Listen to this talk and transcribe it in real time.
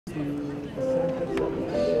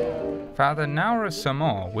Father Naura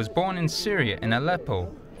Samo was born in Syria in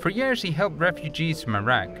Aleppo. For years he helped refugees from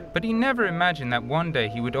Iraq, but he never imagined that one day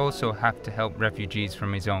he would also have to help refugees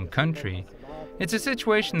from his own country. It's a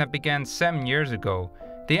situation that began 7 years ago.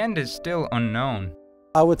 The end is still unknown.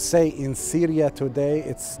 I would say in Syria today,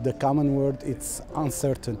 it's the common word, it's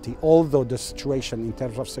uncertainty. Although the situation in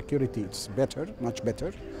terms of security is better, much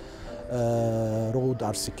better. Roads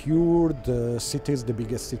are secured, cities, the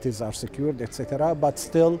biggest cities are secured, etc. But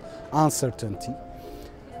still uncertainty.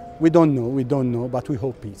 We don't know, but we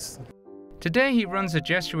hope peace. Today he runs a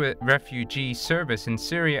Jesuit refugee service in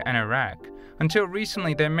Syria and Iraq. Until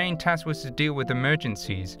recently, their main task was to deal with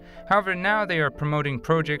emergencies. However, now they are promoting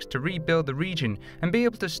projects to rebuild the region and be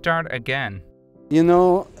able to start again. You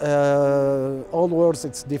know, all wars,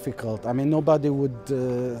 it's difficult. I mean, nobody would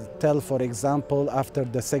tell, for example, after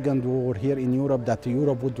the Second War here in Europe, that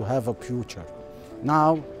Europe would have a future.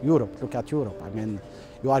 Now, Europe, look at Europe. I mean,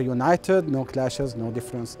 you are united, no clashes, no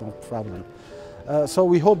difference, no problem. So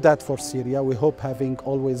we hope that for Syria, we hope having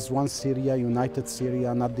always one Syria, united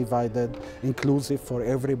Syria, not divided, inclusive for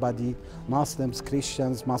everybody, Muslims,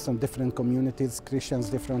 Christians, Muslim different communities, Christians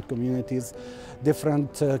different communities,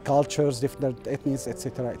 different cultures, different ethnies,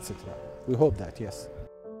 etc., etc. We hope that, yes.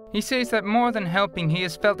 He says that more than helping, he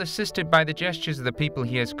has felt assisted by the gestures of the people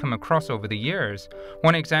he has come across over the years.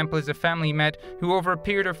 One example is a family he met who over a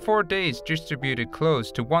period of 4 days distributed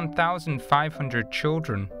clothes to 1,500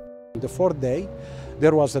 children. The fourth day,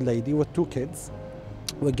 there was a lady with 2 kids.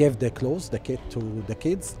 We gave the clothes, the kit to the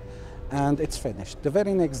kids, and it's finished. The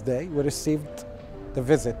very next day, we received the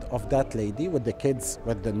visit of that lady with the kids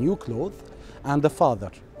with the new clothes and the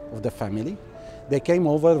father of the family. They came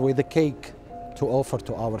over with a cake to offer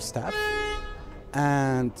to our staff.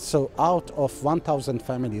 And so out of 1,000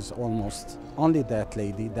 families almost, only that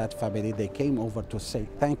lady, that family, they came over to say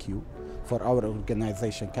thank you for our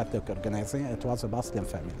organization, Catholic organization. It was a Muslim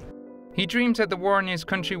family. He dreams that the war in his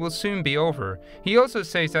country will soon be over. He also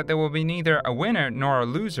says that there will be neither a winner nor a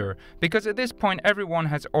loser, because at this point everyone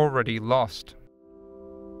has already lost.